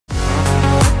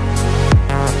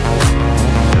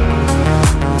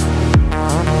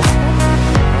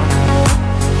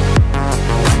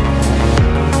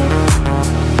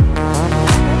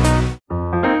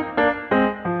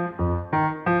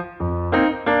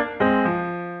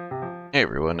Hey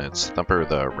everyone, it's Thumper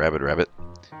the Rabid Rabbit,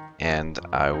 and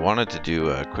I wanted to do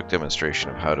a quick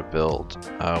demonstration of how to build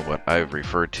what I've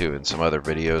referred to in some other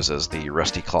videos as the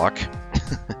rusty clock.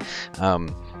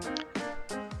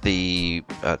 The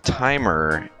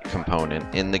timer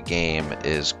component in the game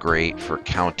is great for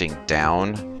counting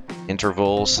down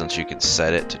intervals, since you can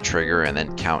set it to trigger and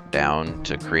then count down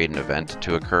to create an event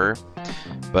to occur.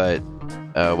 But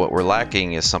what we're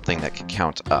lacking is something that can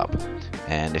count up.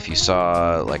 And if you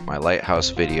saw like my lighthouse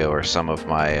video or some of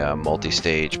my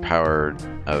multi-stage power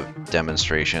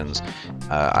demonstrations,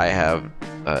 I have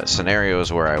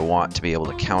scenarios where I want to be able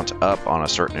to count up on a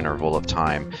certain interval of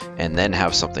time and then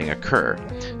have something occur.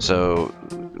 So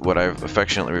what I've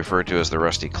affectionately referred to as the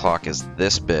rusty clock is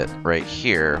this bit right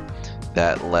here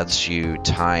that lets you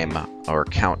time or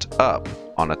count up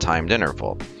on a timed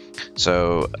interval.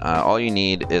 So all you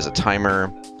need is a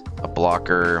timer, a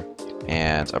blocker,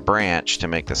 and a branch to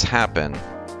make this happen.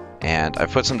 And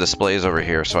I've put some displays over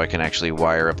here so I can actually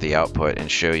wire up the output and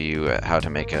show you how to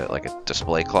make a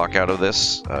display clock out of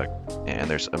this. And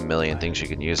there's a million things you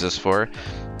can use this for,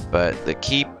 but the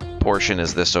key portion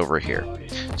is this over here.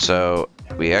 So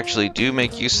we actually do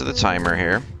make use of the timer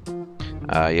here.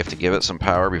 You have to give it some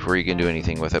power before you can do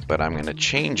anything with it, but I'm going to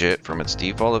change it from its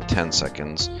default of 10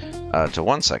 seconds to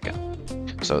 1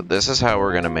 second. So this is how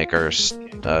we're going to make our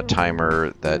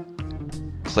timer that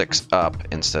clicks up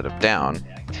instead of down,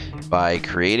 by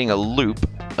creating a loop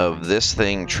of this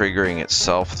thing triggering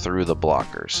itself through the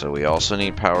blocker. So we also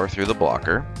need power through the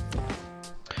blocker,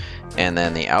 and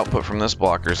then the output from this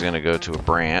blocker is going to go to a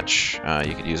branch.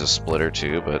 You could use a splitter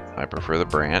too, but I prefer the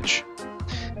branch.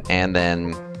 And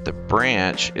then the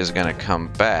branch is going to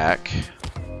come back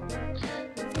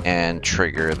and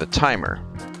trigger the timer.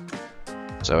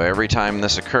 So every time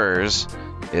this occurs,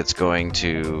 it's going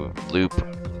to loop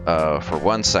for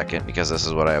 1 second, because this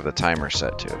is what I have the timer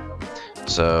set to.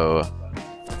 So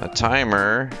the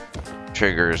timer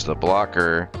triggers the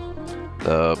blocker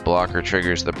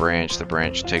triggers the branch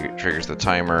triggers the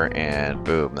timer, and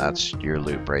boom, that's your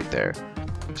loop right there.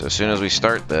 So as soon as we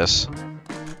start this,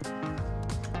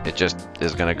 it just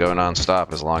is going to go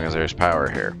non-stop as long as there's power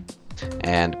here.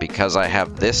 And because I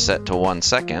have this set to 1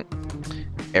 second,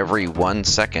 every 1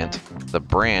 second the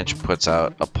branch puts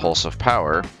out a pulse of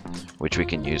power, which we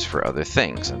can use for other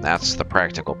things, and that's the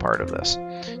practical part of this.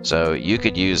 So you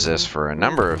could use this for a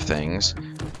number of things,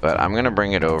 but I'm going to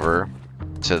bring it over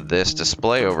to this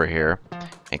display over here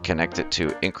and connect it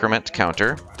to increment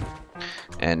counter,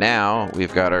 and now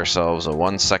we've got ourselves a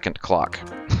 1 second clock.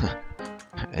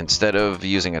 Instead of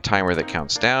using a timer that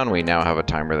counts down, we now have a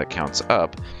timer that counts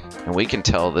up, and we can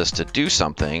tell this to do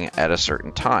something at a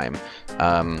certain time.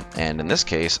 And in this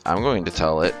case, I'm going to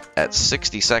tell it at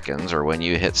 60 seconds, or when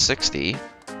you hit 60,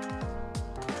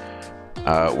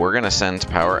 we're going to send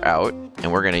power out,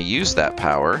 and we're going to use that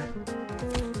power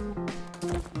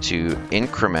to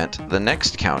increment the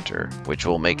next counter, which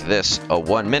will make this a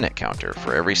 1 minute counter.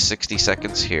 For every 60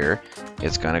 seconds here,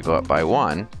 it's going to go up by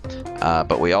 1.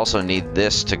 But we also need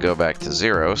this to go back to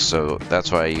 0, so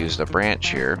that's why I used a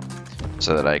branch here,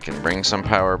 so that I can bring some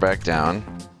power back down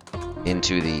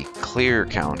into the clear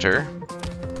counter.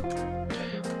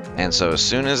 And so as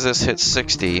soon as this hits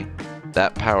 60,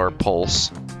 that power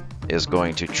pulse is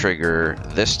going to trigger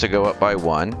this to go up by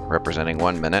 1, representing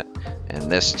 1 minute,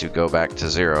 and this to go back to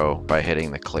 0 by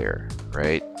hitting the clear,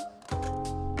 right?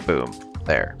 Boom,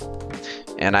 there.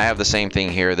 And I have the same thing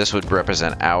here. This would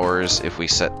represent hours if we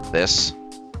set this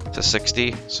to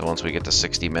 60. So once we get to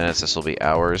 60 minutes, this will be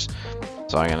hours.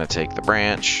 So I'm going to take the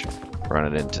branch,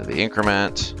 run it into the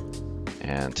increment,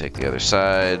 and take the other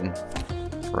side,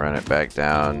 run it back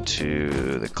down to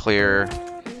the clear.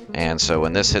 And so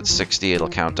when this hits 60, it'll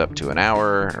count up to an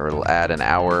hour, or it'll add an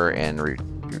hour and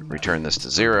return this to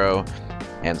 0.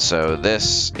 And so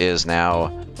this is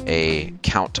now a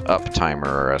count up timer,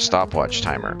 or a stopwatch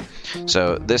timer.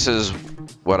 So this is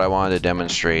what I wanted to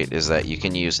demonstrate, is that you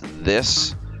can use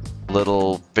this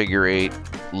little figure 8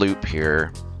 loop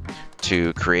here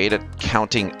to create a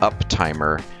counting up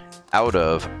timer out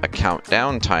of a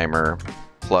countdown timer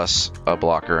plus a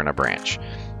blocker and a branch.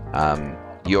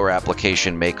 Your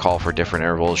application may call for different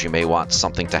intervals. You may want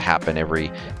something to happen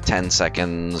every 10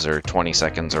 seconds or 20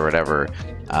 seconds or whatever,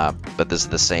 but this is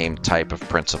the same type of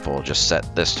principle. Just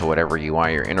set this to whatever you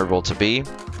want your interval to be.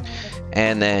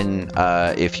 And then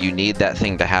if you need that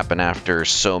thing to happen after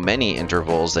so many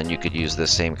intervals, then you could use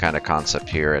this same kind of concept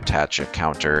here, attach a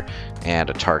counter and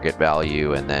a target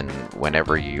value, and then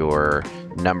whenever your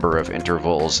number of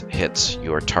intervals hits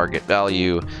your target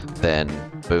value, then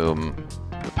boom,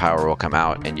 the power will come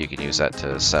out, and you can use that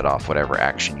to set off whatever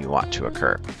action you want to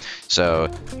occur. So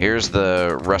here's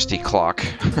the rusty clock,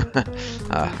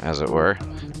 as it were.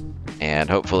 And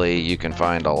hopefully you can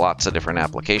find lots of different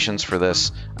applications for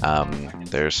this.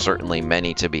 There's certainly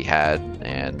many to be had,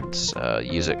 and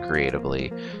use it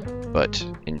creatively. But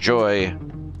enjoy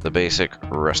the basic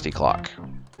rusty clock.